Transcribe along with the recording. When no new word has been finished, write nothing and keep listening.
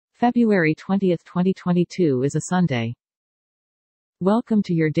February 20, 2022 is a Sunday. Welcome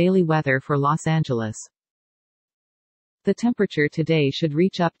to your daily weather for Los Angeles. The temperature today should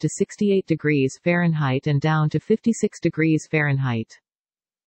reach up to 68 degrees Fahrenheit and down to 56 degrees Fahrenheit.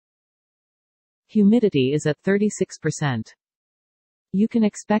 Humidity is at 36%. You can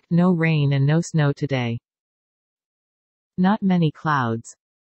expect no rain and no snow today. Not many clouds.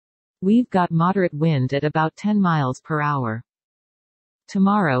 We've got moderate wind at about 10 miles per hour.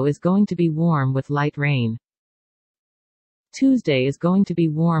 Tomorrow is going to be warm with light rain. Tuesday is going to be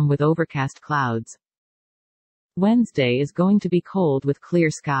warm with overcast clouds. Wednesday is going to be cold with clear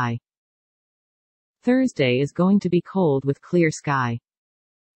sky. Thursday is going to be cold with clear sky.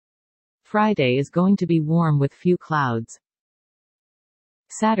 Friday is going to be warm with few clouds.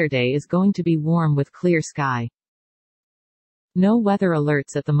 Saturday is going to be warm with clear sky. No weather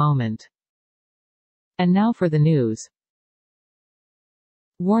alerts at the moment. And now for the news.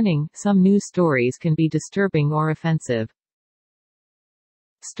 Warning, some news stories can be disturbing or offensive.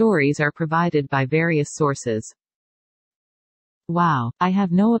 Stories are provided by various sources. Wow, I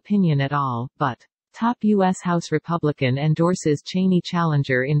have no opinion at all, but top U.S. House Republican endorses Cheney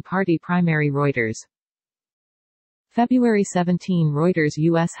challenger in party primary. Reuters. February 17 Reuters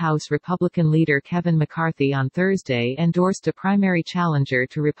U.S. House Republican leader Kevin McCarthy on Thursday endorsed a primary challenger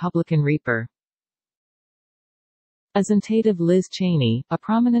to Republican Reaper. Autogenerated Liz Cheney, a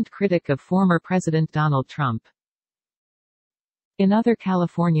prominent critic of former President Donald Trump. In other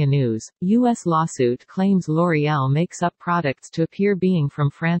California news, U.S. lawsuit claims L'Oreal makes up products to appear being from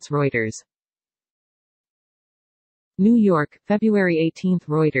France. Reuters. New York, February 18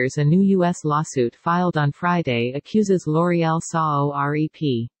 Reuters. A new U.S. lawsuit filed on Friday accuses L'Oreal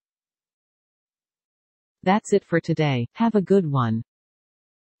SAOREP. That's it for today. Have a good one.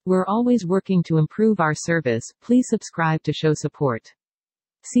 We're always working to improve our service. Please subscribe to show support.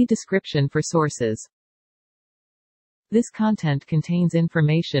 See description for sources. This content contains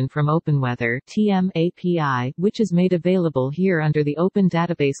information from OpenWeather (TM) API, which is made available here under the Open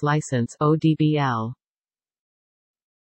Database License (ODBL).